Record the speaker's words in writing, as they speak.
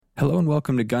Hello and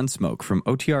welcome to Gunsmoke from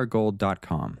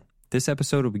OTRGold.com. This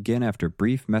episode will begin after a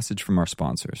brief message from our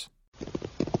sponsors.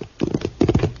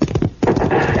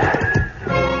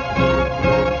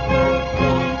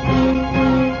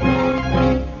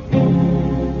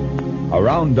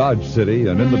 Around Dodge City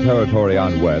and in the territory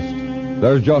on West,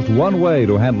 there's just one way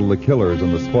to handle the killers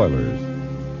and the spoilers.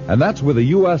 And that's with a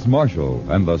U.S. Marshal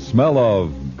and the smell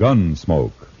of gun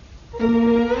smoke.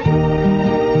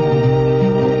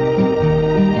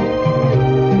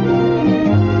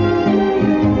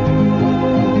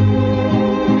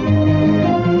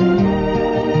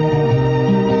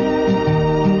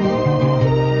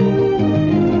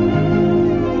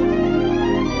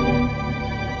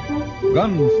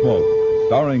 Gunsmoke,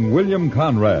 starring William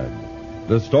Conrad.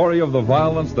 The story of the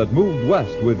violence that moved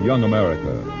west with young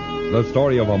America. The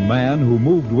story of a man who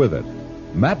moved with it.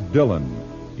 Matt Dillon,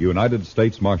 United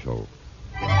States Marshal.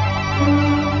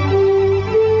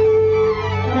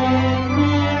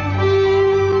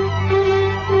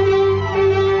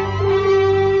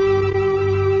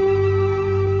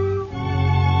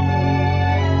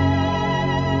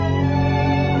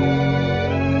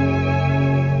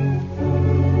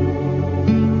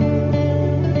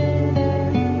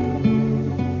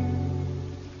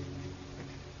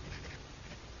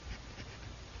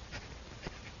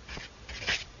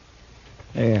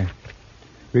 There.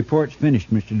 Report's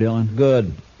finished, Mr. Dillon.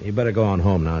 Good. You better go on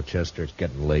home now, Chester. It's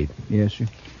getting late. Yes, sir.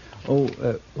 Oh,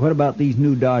 what about these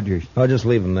new Dodgers? I'll just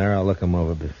leave them there. I'll look them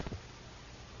over.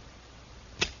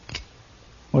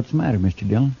 What's the matter, Mr.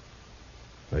 Dillon?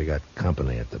 We got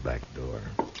company at the back door.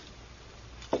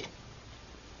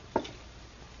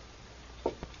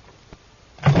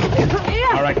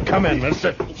 All right, come in,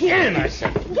 mister. In, I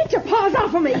said. Get your paws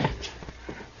off of me.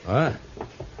 What?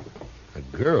 A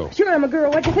girl? Sure, I'm a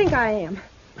girl. What do you think I am?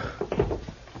 Well,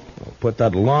 put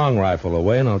that long rifle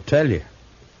away and I'll tell you.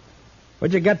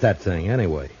 Where'd you get that thing,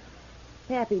 anyway?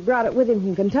 Pappy brought it with him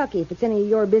from Kentucky, if it's any of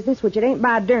your business, which it ain't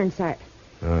by a darn sight.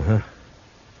 Uh-huh.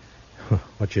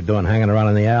 What you doing hanging around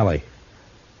in the alley?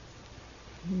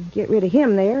 Get rid of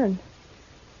him there, and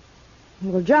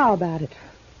we'll jaw about it.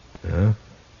 Huh?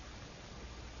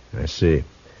 I see.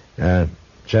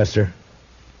 Chester?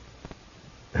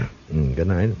 Good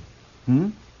night.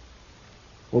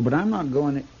 Well, but I'm not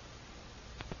going...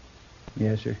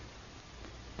 Yes, sir.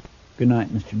 Good night,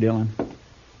 Mr. Dillon.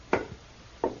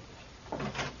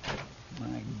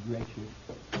 My gracious.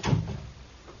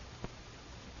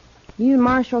 You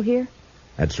Marshal here?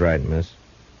 That's right, miss.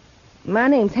 My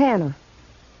name's Hannah.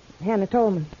 Hannah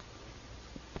Tolman.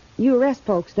 You arrest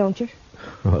folks, don't you?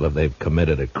 Well, if they've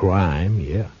committed a crime,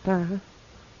 yeah. Uh-huh.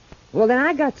 Well, then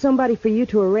I got somebody for you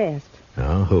to arrest.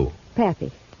 Oh, who?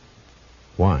 Pappy.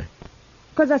 Why?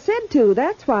 'Cause I said to,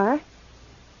 that's why.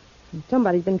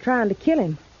 Somebody's been trying to kill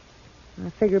him. I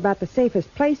figure about the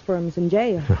safest place for him is in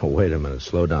jail. Wait a minute,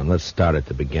 slow down. Let's start at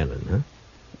the beginning, huh?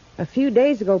 A few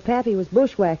days ago, Pappy was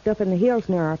bushwhacked up in the hills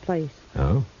near our place.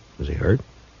 Oh? Was he hurt?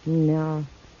 No.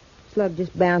 Slug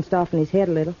just bounced off in his head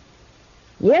a little.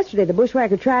 Yesterday, the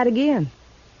bushwhacker tried again.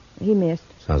 He missed.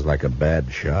 Sounds like a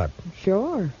bad shot.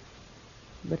 Sure.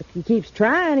 But if he keeps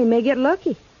trying, he may get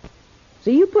lucky. So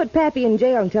you put Pappy in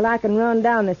jail until I can run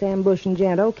down this ambushing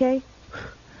gent, okay?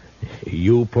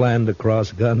 You plan to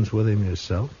cross guns with him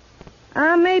yourself?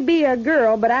 I may be a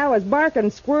girl, but I was barking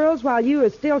squirrels while you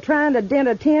was still trying to dent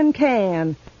a tin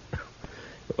can.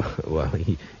 Well,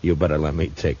 you better let me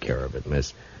take care of it,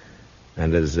 miss.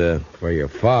 And as for your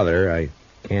father, I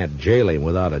can't jail him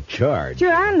without a charge.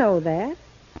 Sure, I know that.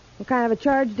 What kind of a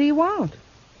charge do you want?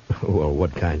 Well,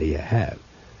 what kind do you have?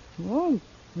 Well,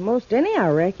 most any, I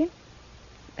reckon.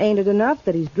 Ain't it enough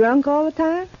that he's drunk all the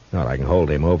time? Well, I can hold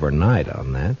him overnight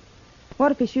on that.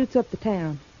 What if he shoots up the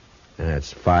town?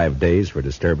 That's 5 days for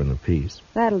disturbing the peace.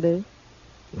 That'll do.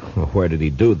 Where did he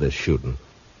do this shooting?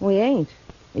 We ain't.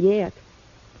 Yet.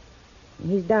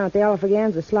 He's down at the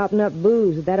Alafraganza slopping up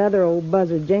booze with that other old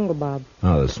buzzard Jingle Bob.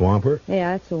 Oh, the Swamper?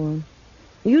 Yeah, that's the one.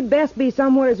 You'd best be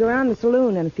somewheres around the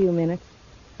saloon in a few minutes.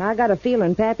 I got a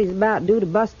feeling Pappy's about due to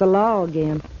bust the law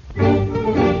again.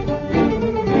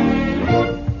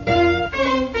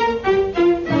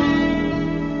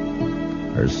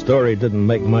 Her story didn't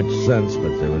make much sense,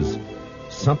 but there was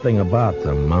something about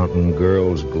the mountain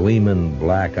girl's gleaming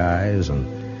black eyes and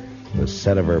the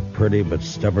set of her pretty but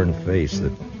stubborn face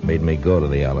that made me go to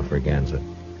the Alafraganza.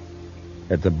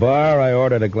 At the bar, I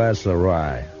ordered a glass of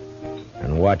rye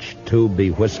and watched two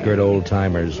bewhiskered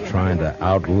old-timers trying to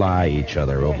outlie each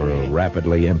other over a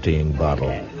rapidly emptying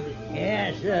bottle.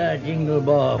 Yes, Jingle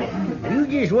Bob. You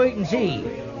just wait and see.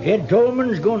 Ed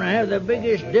Tolman's going to have the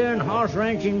biggest darn horse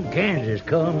ranch in Kansas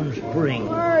come spring.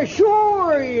 Sure,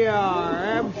 Sure you are,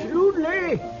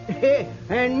 absolutely.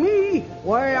 And me,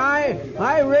 why,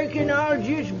 I reckon I'll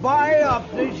just buy up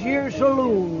this here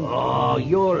saloon. Oh,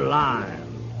 you're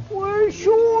lying. Well,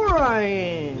 sure I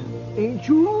am. Ain't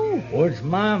you? What's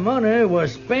my money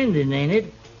was spending in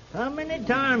it? How many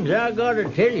times I gotta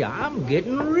tell you I'm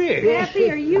getting rich?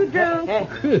 Pappy, are you drunk?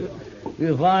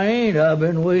 If I ain't, I've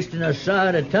been wasting a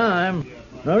sight of time.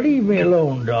 Now leave me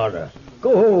alone, daughter.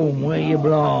 Go home where you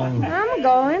belong. I'm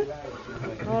going.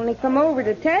 Only come over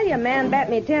to tell you, a man bet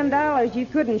me $10 you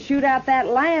couldn't shoot out that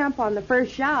lamp on the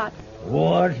first shot.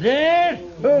 What's that?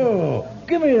 Oh,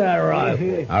 give me that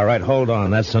rifle. All right, hold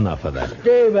on. That's enough of that.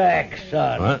 Stay back,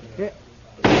 son. What?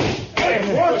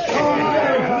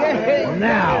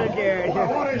 Now,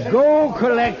 go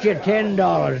collect your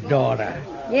 $10, daughter.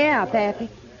 Yeah, Pappy.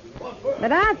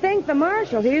 But I think the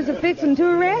marshal here's a fixin' to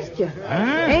arrest you.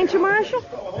 Huh? Ain't you, Marshal?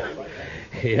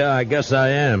 Yeah, I guess I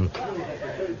am.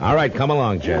 All right, come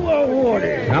along, Jed. What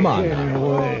is Come on.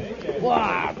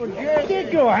 Why?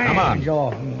 Get your hands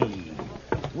on. off me.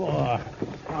 Why,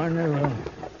 I never...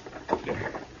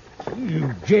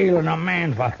 You jailing a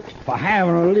man for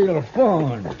having a little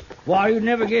fun. Why, you'd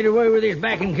never get away with this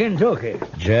back in Kentucky.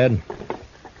 Jed,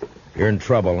 you're in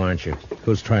trouble, aren't you?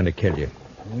 Who's trying to kill you?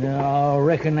 No, I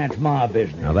reckon that's my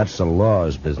business. Now, that's the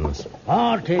law's business.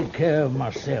 I'll take care of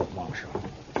myself, Marshal.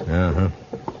 Uh-huh.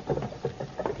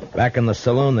 Back in the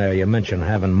saloon there, you mentioned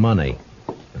having money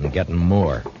and getting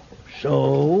more.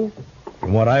 So?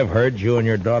 From what I've heard, you and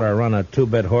your daughter run a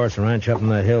 2-bit horse ranch up in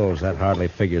the hills. That hardly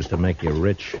figures to make you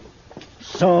rich.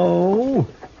 So?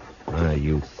 Ah,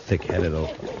 you thick-headed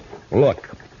old... Look,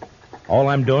 all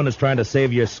I'm doing is trying to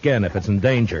save your skin if it's in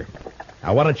danger.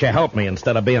 Now, why don't you help me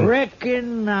instead of being...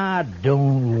 Reckon I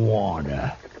don't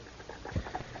wanna.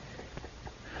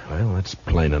 Well, that's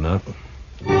plain enough.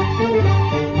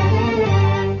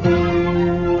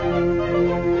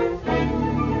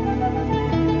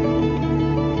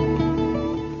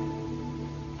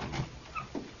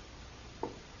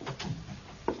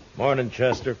 Morning,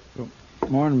 Chester.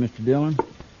 Morning, Mr. Dillon.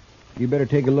 You better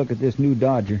take a look at this new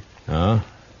Dodger. Huh?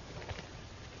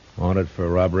 Wanted for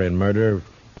robbery and murder,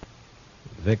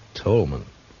 Vic Tolman.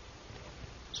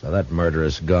 So that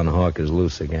murderous gun hawk is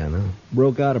loose again, huh?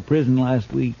 Broke out of prison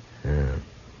last week. Yeah.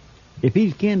 If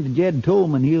he's kin to Jed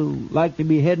Tolman, he'll likely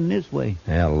be heading this way.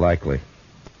 Yeah, likely.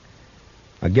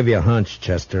 I'll give you a hunch,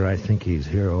 Chester. I think he's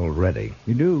here already.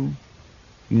 You do?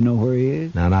 You know where he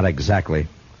is? No, not exactly.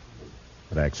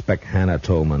 But I expect Hannah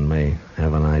Tolman may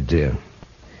have an idea.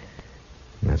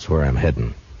 And that's where I'm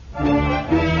heading.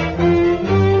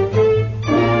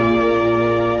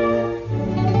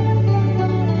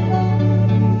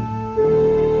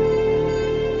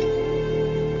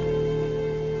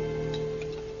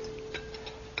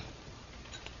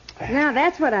 Now,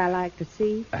 that's what I like to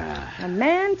see. A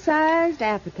man-sized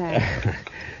appetite.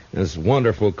 This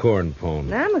wonderful corn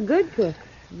pone. And I'm a good cook.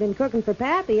 I've been cooking for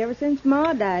Pappy ever since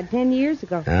Ma died 10 years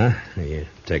ago. Huh? You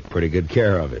take pretty good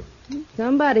care of him.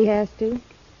 Somebody has to.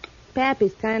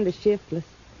 Pappy's kind of shiftless.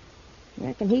 I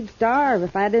reckon he'd starve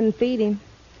if I didn't feed him.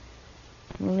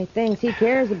 Only things he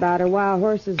cares about are wild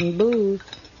horses and booze.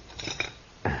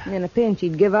 In a pinch,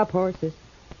 he'd give up horses.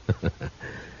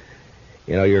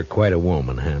 You know, you're quite a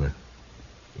woman, Hannah.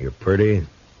 You're pretty,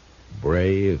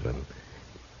 brave, and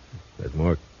with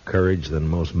more courage than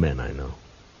most men I know.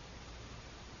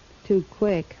 Too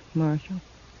quick, Marshal.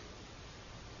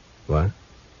 What?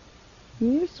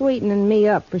 You're sweetening me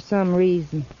up for some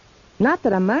reason. Not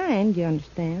that I mind, you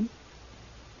understand.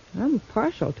 I'm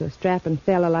partial to a strapping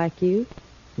fella like you.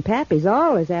 And Pappy's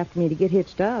always after me to get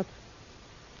hitched up.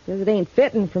 Says it ain't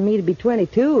fitting for me to be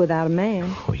 22 without a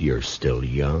man. Oh, you're still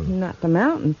young. Not the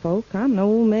mountain folk. I'm an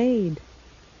old maid.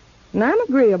 And I'm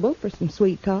agreeable for some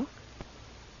sweet talk.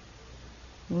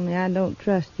 Only I don't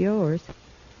trust yours.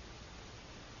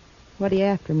 What are you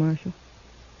after, Marshal?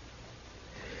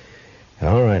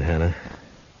 All right, Hannah.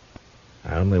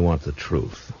 I only want the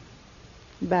truth.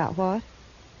 About what?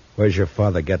 Where's your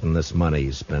father getting this money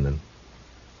he's spending?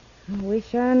 I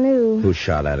wish I knew. Who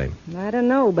shot at him? I don't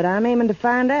know, but I'm aiming to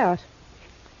find out.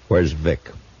 Where's Vic?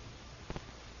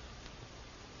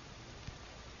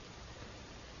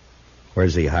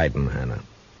 Where's he hiding, Hannah?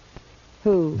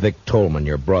 Who? Vic Tolman,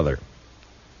 your brother.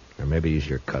 Or maybe he's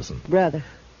your cousin. Brother.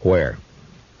 Where?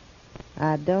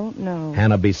 I don't know.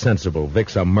 Hannah, be sensible.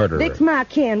 Vic's a murderer. Vic's my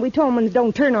kin. We Tolmans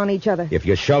don't turn on each other. If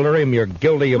you shelter him, you're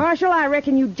guilty of... Marshal, I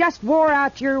reckon you just wore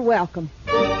out your welcome.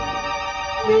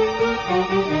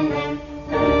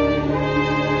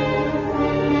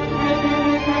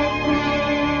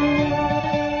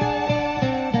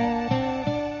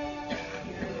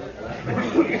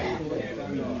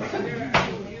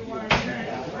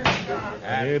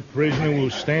 that prisoner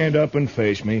will stand up and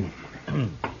face me.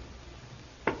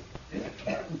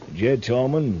 Jed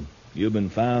Tolman, you've been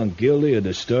found guilty of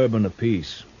disturbing the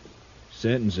peace.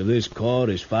 Sentence of this court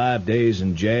is 5 days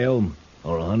in jail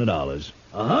or $100.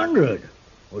 100?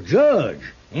 Well, Judge,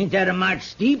 ain't that a mite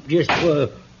steep just for...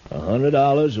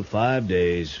 $100 or 5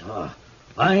 days.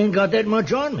 I ain't got that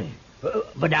much on me.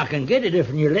 But I can get it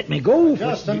if you let me go.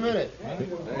 Just a minute.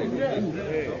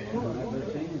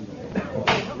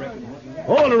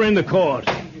 Order in the court.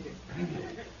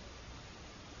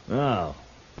 Now,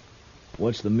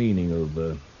 what's the meaning of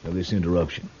this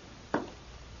interruption?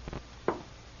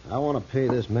 I want to pay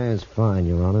this man's fine,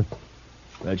 Your Honor.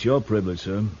 That's your privilege,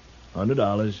 sir.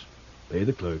 $100. Pay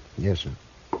the clerk. Yes, sir.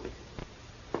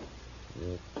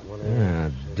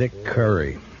 Dick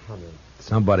Curry.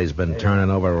 Somebody's been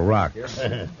turning over rocks.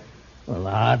 Well,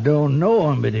 I don't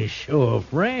know him, but he's sure a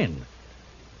friend.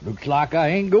 Looks like I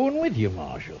ain't going with you,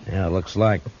 Marshal. Yeah, looks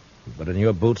like. But in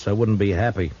your boots, I wouldn't be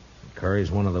happy. Curry's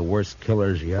one of the worst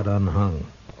killers yet unhung.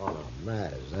 Oh,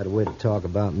 Matt, is that a way to talk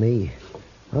about me?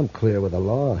 I'm clear with the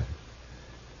law.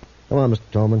 Come on, Mr.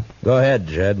 Tolman. Go ahead,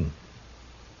 Jed.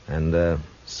 And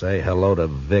say hello to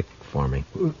Vic for me.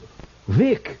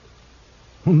 Vic?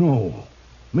 Oh, no.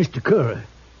 Mr. Curry.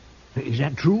 Is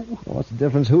that true? Well, what's the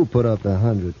difference who put up the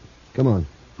 100? Come on.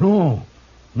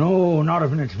 No, not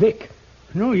if it's Vic.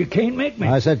 No, you can't make me.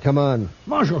 I said come on.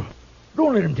 Marshal,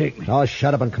 don't let him take me. Oh,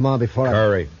 shut up and come on before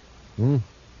Curry.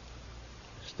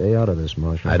 Stay out of this,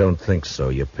 Marshal. I don't think so.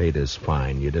 You paid his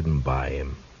fine. You didn't buy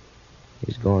him.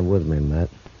 He's going with me, Matt.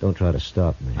 Don't try to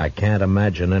stop me. I can't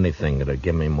imagine anything that'd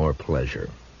give me more pleasure.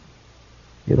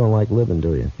 You don't like living,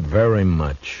 do you? Very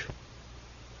much.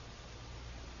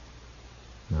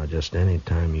 Now, just any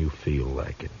time you feel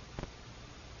like it.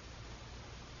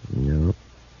 No.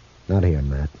 Not here,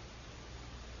 Matt.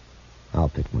 I'll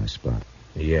pick my spot.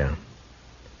 Yeah.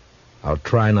 I'll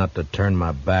try not to turn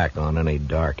my back on any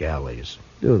dark alleys.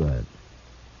 Do that.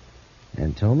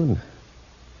 And, Tolman,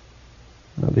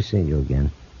 I'll be seeing you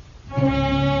again.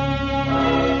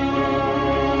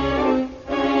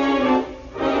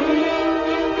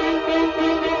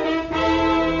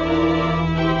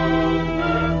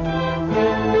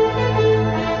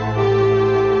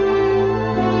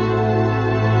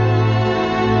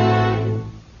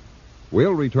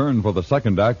 We'll return for the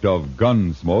second act of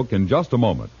Gunsmoke in just a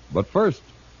moment. But first,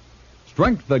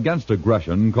 strength against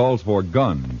aggression calls for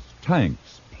guns,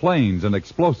 tanks, planes, and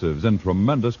explosives in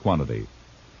tremendous quantity.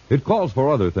 It calls for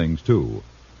other things, too.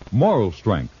 Moral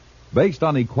strength, based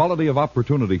on equality of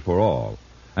opportunity for all,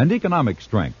 and economic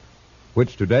strength,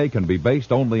 which today can be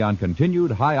based only on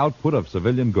continued high output of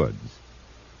civilian goods.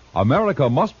 America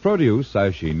must produce,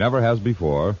 as she never has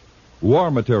before,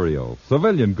 war material,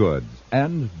 civilian goods,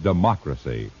 and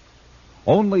democracy.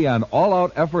 Only an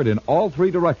all-out effort in all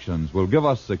three directions will give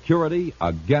us security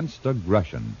against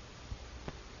aggression.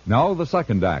 Now the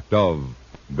second act of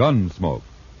Gunsmoke.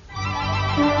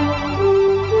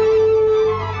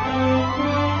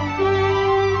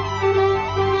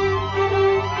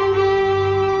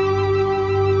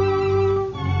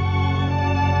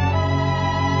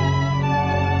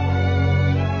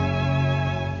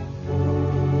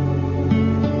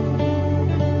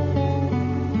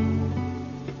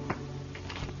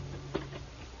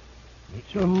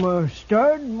 Some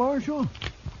stud, Marshal?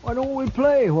 Why don't we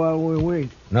play while we wait?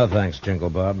 No thanks, Jingle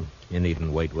Bob. You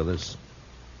needn't wait with us.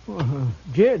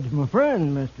 Jed's my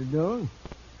friend, Mr. Dillon.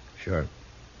 Sure.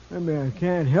 Maybe I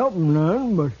can't help him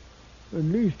none, but at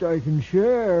least I can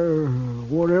share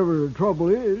whatever the trouble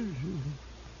is.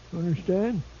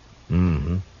 Understand?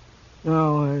 Mm-hmm.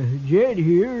 Now, Jed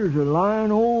here's a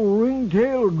lying old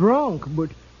ring-tail drunk, but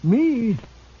me,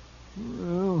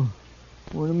 well,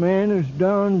 when a man is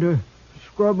down to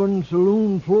scrubbing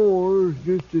saloon floors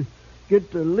just to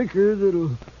get the liquor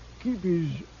that'll keep his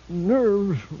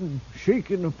nerves from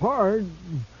shaking apart,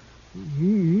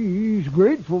 he's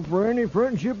grateful for any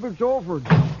friendship that's offered.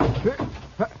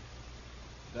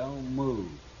 Don't move.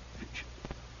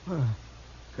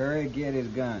 Curry, get his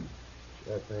gun.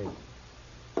 Sure thing.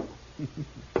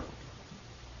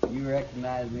 You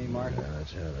recognize me, Mark? Yeah,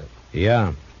 let's have it.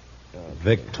 Yeah.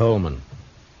 Vic Tolman.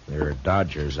 There are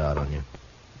Dodgers out on you.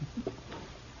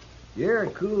 You're a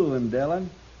cool one, Dillon.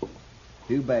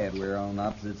 Too bad we're on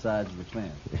opposite sides of the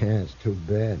fence. Yeah, it's too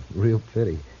bad. Real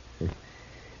pity.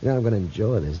 Now I'm going to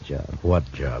enjoy this job. What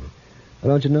job?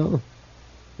 Well, don't you know?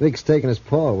 Vic's taking his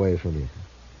paw away from you.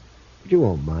 But you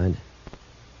won't mind.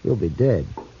 You'll be dead.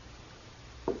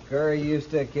 Curry, you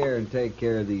stick here and take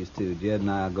care of these two. Jed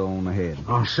and I'll go on ahead.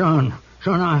 Oh, son,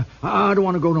 I don't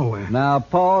want to go nowhere. Now,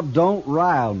 Paul, don't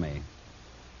rile me.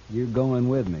 You're going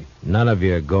with me. None of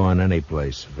you are going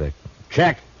anyplace, Vic.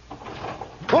 Check.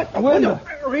 What? Window.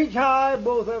 Reach high,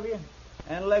 both of you,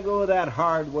 and let go of that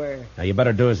hardware. Now, you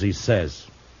better do as he says.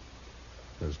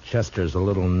 Because Chester's a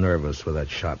little nervous with that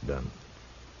shotgun.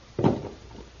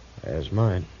 There's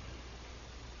mine.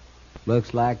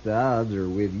 Looks like the odds are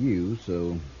with you,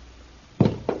 so...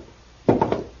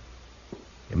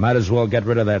 You might as well get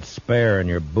rid of that spare in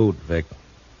your boot, Vic,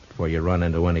 before you run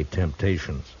into any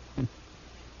temptations.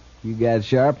 You got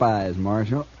sharp eyes,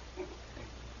 Marshal.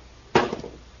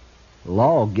 The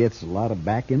law gets a lot of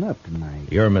backing up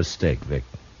tonight. Your mistake, Vic.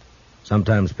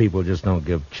 Sometimes people just don't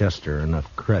give Chester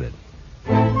enough credit.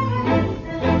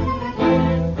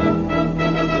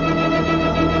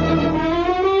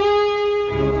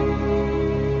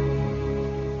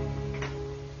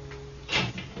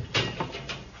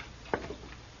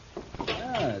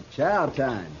 Chow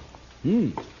time.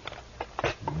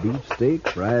 Beefsteak,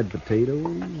 fried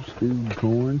potatoes, stewed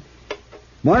corn.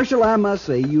 Marshal, I must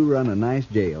say you run a nice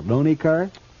jail, don't he,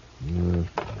 Curry?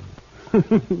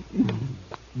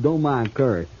 Don't mind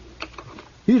Curry.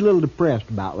 He's a little depressed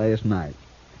about last night.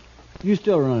 You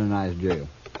still run a nice jail.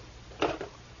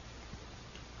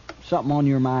 Something on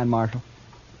your mind, Marshal?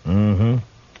 Mm-hmm.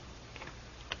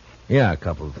 Yeah, a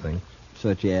couple of things.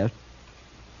 Such as?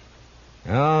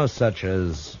 Oh, such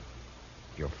as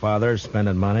your father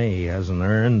spending money he hasn't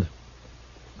earned,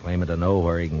 claiming to know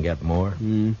where he can get more.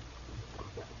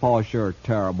 Pa's sure a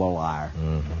terrible liar.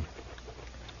 Mm-hmm.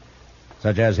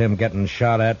 Such as him getting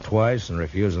shot at twice and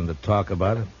refusing to talk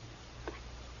about it.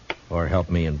 Or help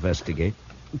me investigate.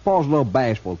 Pa's a little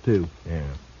bashful, too. Yeah.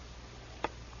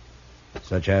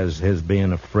 Such as his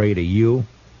being afraid of you.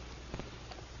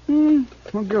 I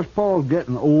guess Pa's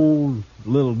getting old,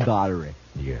 little dottery.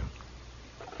 Yeah.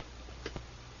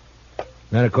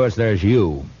 Then, of course, there's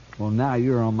you. Well, now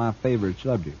you're on my favorite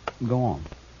subject. Go on.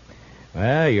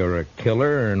 Well, you're a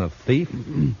killer and a thief.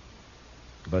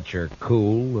 But you're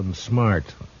cool and smart.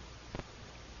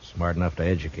 Smart enough to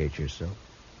educate yourself.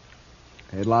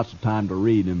 Had lots of time to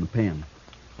read in the pen.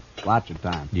 Lots of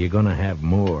time. You're going to have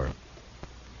more.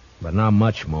 But not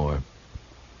much more.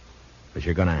 But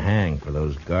you're going to hang for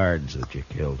those guards that you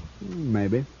killed.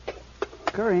 Maybe.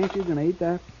 Curry, ain't you going to eat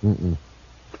that? Mm-mm.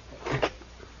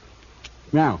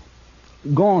 Now,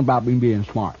 go on about me being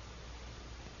smart.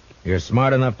 You're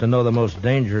smart enough to know the most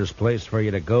dangerous place for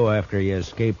you to go after you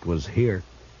escaped was here.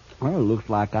 Well, it looks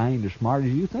like I ain't as smart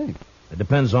as you think. It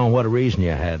depends on what reason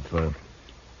you had for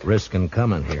risking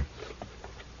coming here.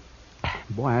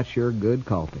 Boy, that's sure good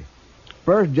coffee.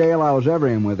 First jail I was ever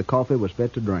in where the coffee was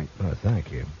fit to drink. Oh, thank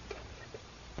you.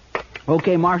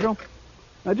 Okay, Marshal.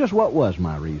 Now, just what was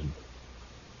my reason?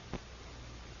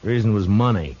 Reason was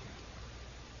money.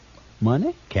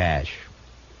 Money? Cash.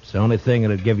 It's the only thing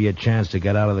that'd give you a chance to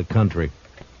get out of the country.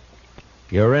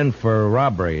 You're in for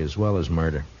robbery as well as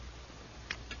murder.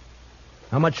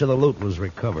 How much of the loot was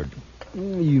recovered?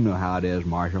 You know how it is,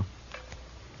 Marshal.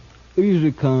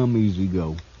 Easy come, easy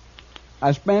go.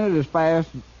 I spent it as fast,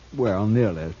 well,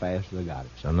 nearly as fast as I got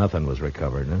it. So nothing was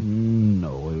recovered, huh?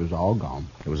 No, it was all gone.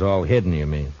 It was all hidden, you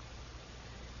mean?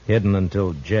 Hidden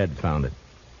until Jed found it.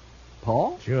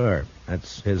 Paul? Sure.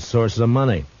 That's his source of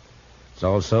money. It's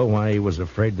also why he was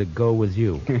afraid to go with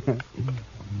you.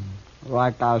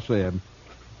 Like I said,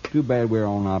 too bad we're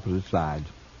on opposite sides.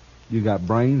 You got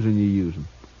brains and you use them.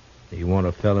 You want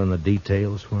to fill in the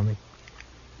details for me?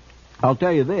 I'll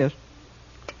tell you this.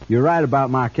 You're right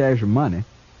about my cash and money.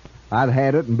 I'd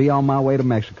had it and be on my way to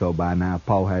Mexico by now if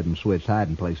Paul hadn't switched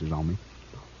hiding places on me.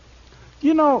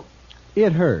 You know,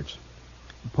 it hurts.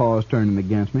 Paul's turning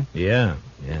against me. Yeah.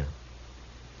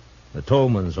 The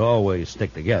Tolmans always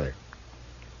stick together.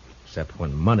 Except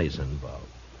when money's involved.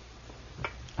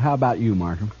 How about you,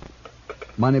 Marshal?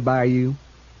 Money by you?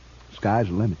 Sky's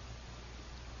the limit.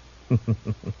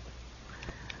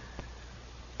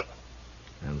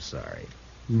 I'm sorry.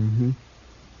 Mm-hmm.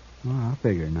 Well, I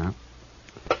figure now.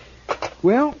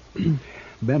 Well,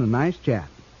 been a nice chat.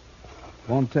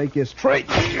 Want to take you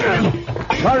straight?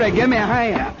 Hurry, give me a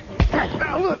hand.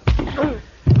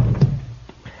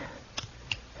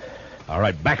 All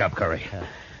right, back up, Curry.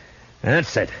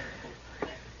 That's it.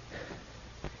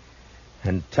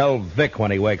 And tell Vic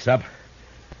when he wakes up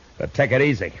to take it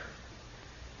easy.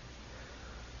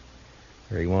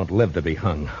 Or he won't live to be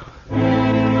hung.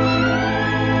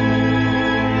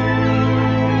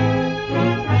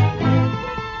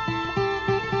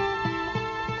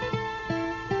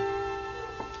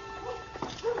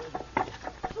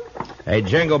 Hey,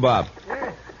 Jingle Bob.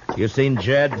 You seen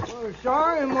Jed? Oh,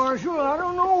 sorry, Marshal. I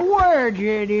don't know where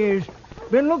Jed is.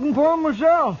 Been looking for him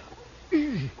myself.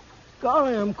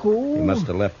 Golly, I'm cold. He must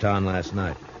have left town last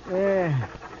night.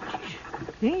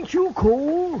 Ain't you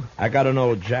cold? I got an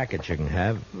old jacket you can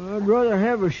have. I'd rather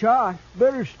have a shot.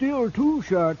 Better still 2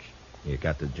 shots. You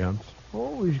got the jumps?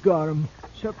 Always got 'em,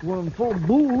 except when I'm full of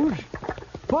booze.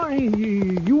 Funny,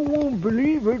 you won't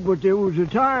believe it, but there was a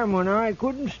time when I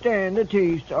couldn't stand the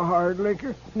taste of hard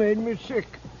liquor. Made me sick.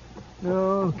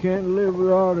 No, can't live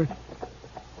without it.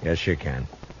 Yes, you can.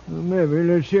 Maybe,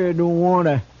 let's say I don't want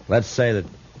to. Let's say that...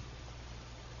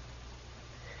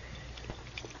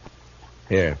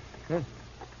 Here.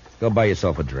 Go buy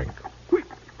yourself a drink.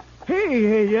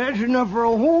 Hey, that's enough for a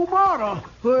whole bottle.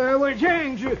 Well,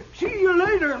 thanks. See you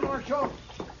later, Marshal.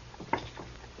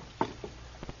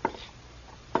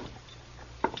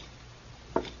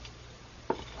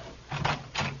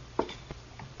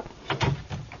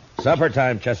 Supper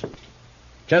time,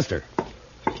 Chester.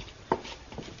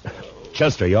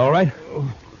 Chester, you all right?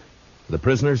 The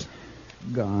prisoners?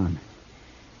 Gone.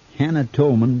 Hannah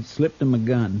Tolman slipped them a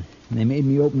gun. They made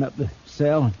me open up the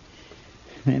cell,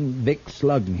 and Vic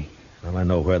slugged me. Well, I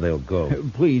know where they'll go.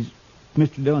 Please,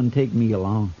 Mr. Dillon, take me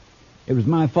along. It was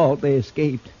my fault they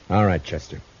escaped. All right,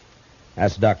 Chester.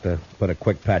 Ask Doc to put a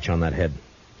quick patch on that head,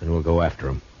 and we'll go after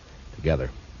him together.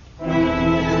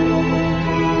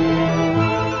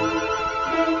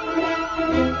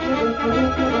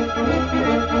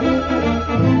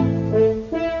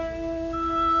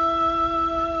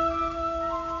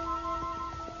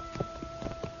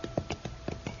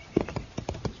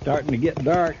 Starting to get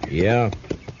dark. Yeah.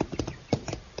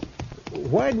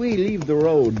 Why'd we leave the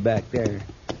road back there?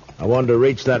 I wanted to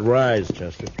reach that rise,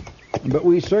 Chester. But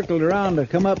we circled around to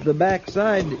come up the back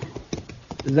side.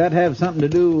 Does that have something to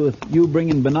do with you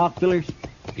bringing binoculars?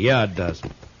 Yeah, it does.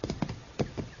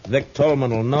 Vic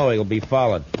Tolman will know he'll be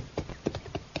followed.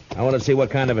 I want to see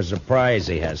what kind of a surprise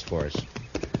he has for us.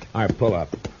 All right, pull up.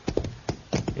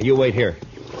 You wait here.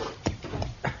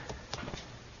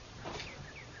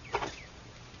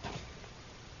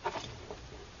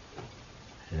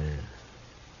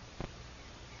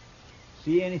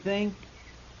 See anything?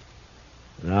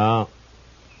 No.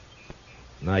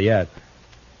 Not yet.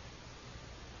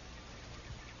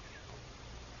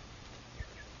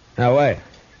 Now, wait.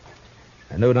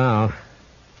 I know now.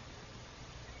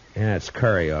 Yeah, it's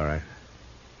Curry, all right.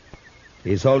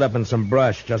 He's holed up in some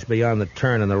brush just beyond the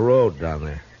turn in the road down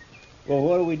there. Well,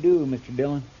 what do we do, Mr.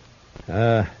 Dillon?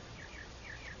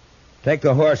 Take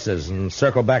the horses and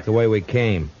circle back the way we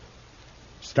came.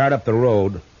 Start up the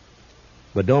road,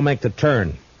 but don't make the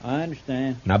turn. I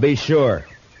understand. Now, be sure.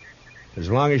 As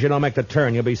long as you don't make the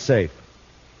turn, you'll be safe.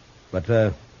 But,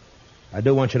 I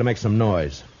do want you to make some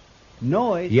noise.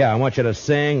 Noise? Yeah, I want you to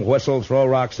sing, whistle, throw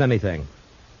rocks, anything.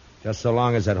 Just so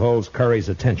long as it holds Curry's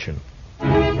attention.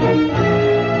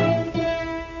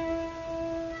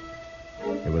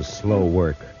 It was slow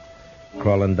work,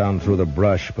 crawling down through the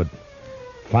brush, but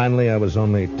finally I was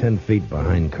only 10 feet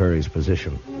behind Curry's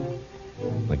position.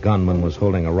 The gunman was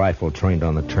holding a rifle trained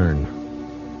on the turn.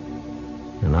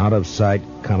 And out of sight,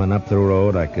 coming up the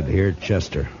road, I could hear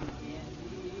Chester.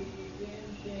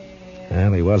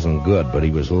 Well, he wasn't good, but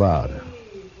he was loud.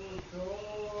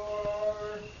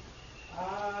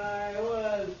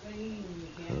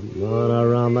 Come on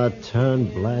around that turn,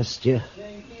 blast you.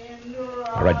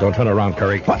 All right, don't turn around,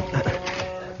 Curry. What?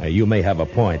 Now, you may have a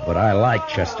point, but I like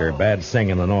Chester, bad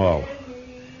singing and all.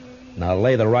 Now,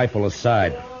 lay the rifle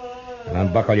aside and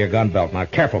unbuckle your gun belt. Now,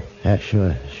 careful. Yeah,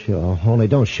 sure. Only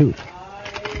don't shoot.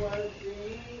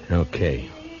 Okay.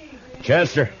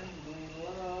 Chester!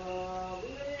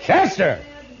 Chester!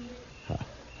 I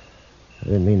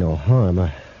didn't mean no harm.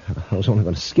 I was only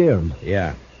going to scare him.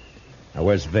 Yeah. Now,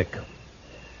 where's Vic?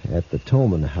 At the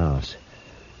Tolman house.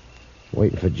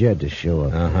 Waiting for Jed to show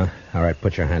up. Uh-huh. All right,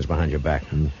 put your hands behind your back.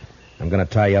 I'm going to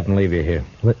tie you up and leave you here.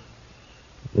 What?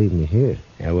 Leave me here?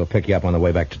 Yeah, we'll pick you up on the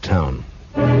way back to town.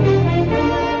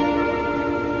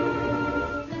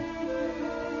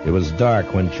 It was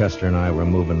dark when Chester and I were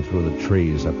moving through the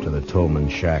trees up to the Tolman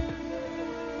shack.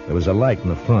 There was a light in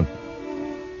the front,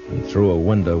 and through a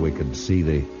window we could see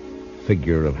the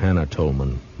figure of Hannah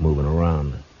Tolman moving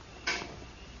around.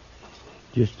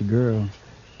 Just a girl.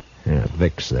 Yeah,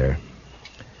 Vic's there.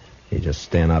 He just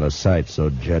stand out of sight so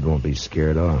Jed won't be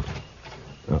scared off.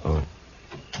 Uh-oh.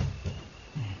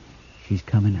 She's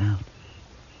coming out.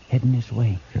 Heading this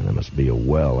way. And there must be a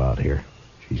well out here.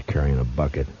 She's carrying a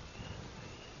bucket.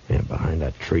 Yeah, behind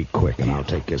that tree quick, and I'll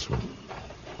take this one.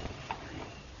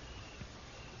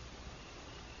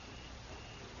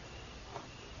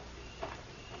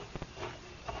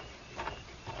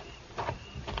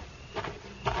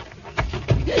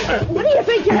 What do you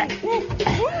think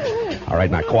you're... All right,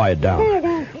 now quiet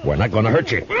down. We're not going to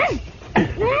hurt you.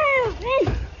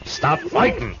 Stop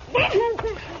fighting.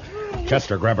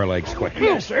 Chester, grab her legs quick.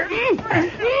 Yes, sir.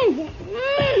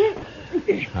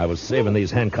 I was saving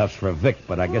these handcuffs for Vic,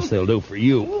 but I guess they'll do for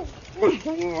you.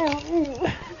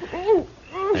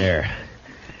 There.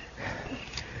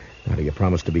 Now, do you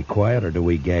promise to be quiet, or do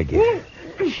we gag you?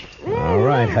 All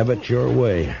right, have it your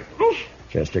way.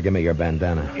 Chester, give me your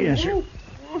bandana. Yes, sir.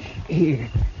 Here.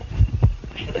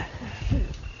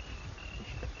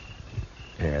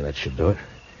 There, that should do it.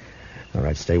 All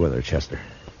right, stay with her, Chester.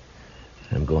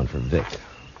 I'm going for Vic.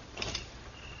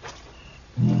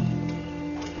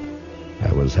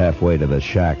 I was halfway to the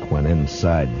shack when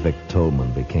inside Vic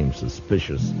Tolman became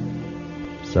suspicious.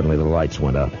 Suddenly the lights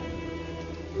went out,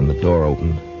 and the door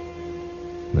opened,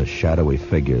 and a shadowy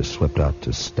figure slipped out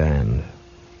to stand,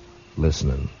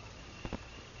 listening.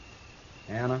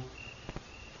 Anna?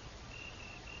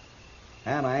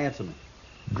 Anna, answer me.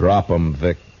 Drop him,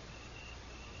 Vic.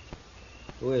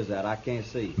 Who is that? I can't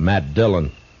see. Matt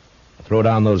Dillon. Throw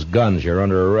down those guns. You're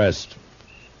under arrest.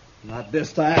 Not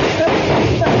this time.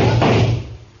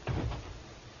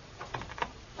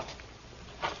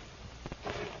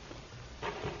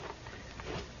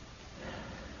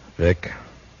 Vic?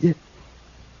 You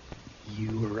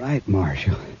were right,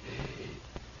 Marshal.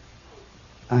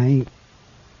 I ain't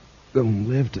gonna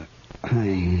live to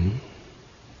hang.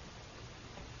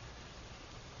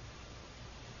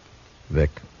 Vic.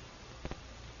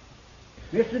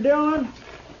 Mr. Dillon,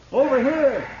 over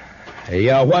here.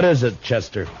 Hey, what is it,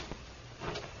 Chester?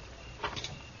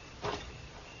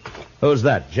 Who's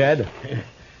that, Jed?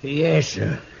 Yes,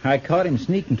 sir. I caught him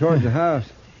sneaking towards the house.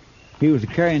 He was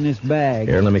carrying this bag.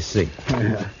 Here, let me see.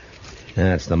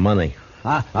 That's the money.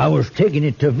 I was taking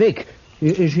it to Vic.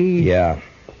 Is he... Yeah.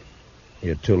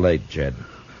 You're too late, Jed.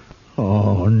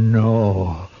 Oh,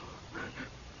 no.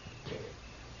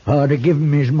 To give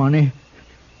him his money.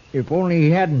 If only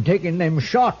he hadn't taken them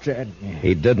shots at me.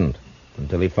 He didn't.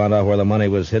 Until he found out where the money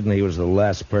was hidden, he was the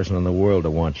last person in the world to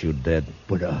want you dead.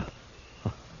 But, I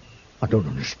don't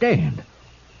understand.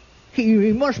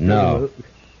 He must be... No.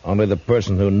 Only the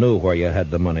person who knew where you had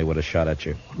the money would have shot at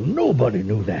you. Nobody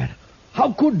knew that.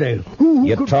 How could they? Who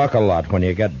you could... talk a lot when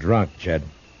you get drunk, Jed.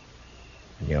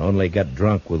 And you only get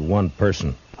drunk with one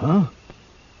person. Huh?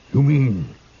 You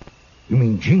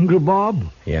mean Jingle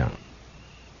Bob? Yeah.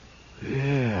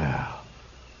 Yeah.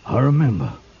 I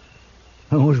remember.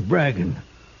 I was bragging.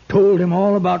 Told him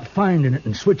all about finding it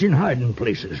and switching hiding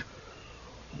places.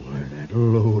 Why, that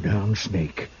low-down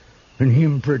snake. And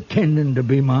him pretending to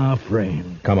be my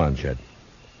friend. Come on, Jed.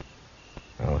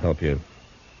 I'll help you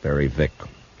bury Vic.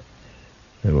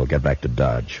 Then we'll get back to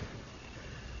Dodge.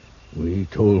 We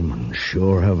Tolman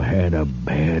sure have had a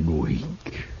bad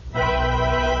week.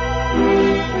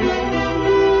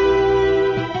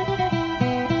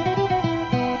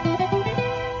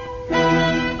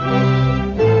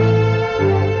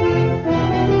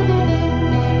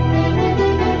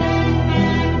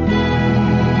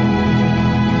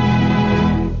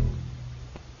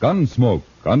 Gunsmoke,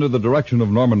 under the direction of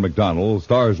Norman Macdonnell,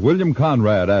 stars William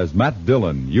Conrad as Matt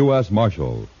Dillon, U.S.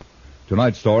 Marshal.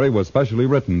 Tonight's story was specially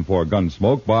written for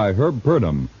Gunsmoke by Herb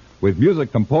Purdom, with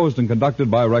music composed and conducted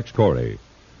by Rex Corey.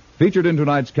 Featured in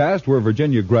tonight's cast were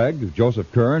Virginia Gregg,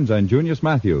 Joseph Kearns, and Junius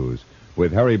Matthews,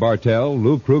 with Harry Bartell,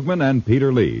 Lou Krugman, and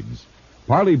Peter Leeds.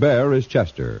 Parley Bear is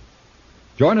Chester.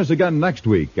 Join us again next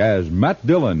week as Matt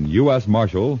Dillon, U.S.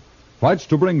 Marshal, fights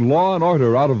to bring law and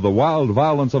order out of the wild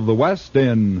violence of the West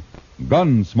in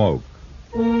Gunsmoke.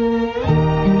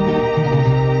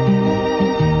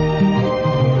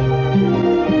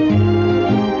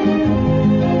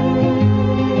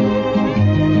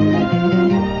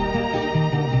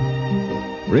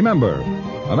 Remember,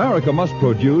 America must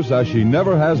produce as she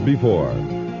never has before.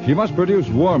 She must produce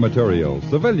war materials,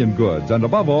 civilian goods, and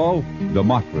above all,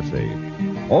 democracy.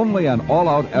 Only an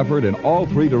all-out effort in all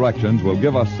three directions will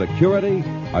give us security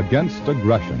against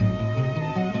aggression.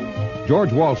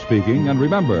 George Walsh speaking, and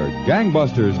remember,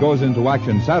 Gangbusters goes into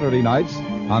action Saturday nights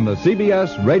on the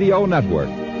CBS Radio Network.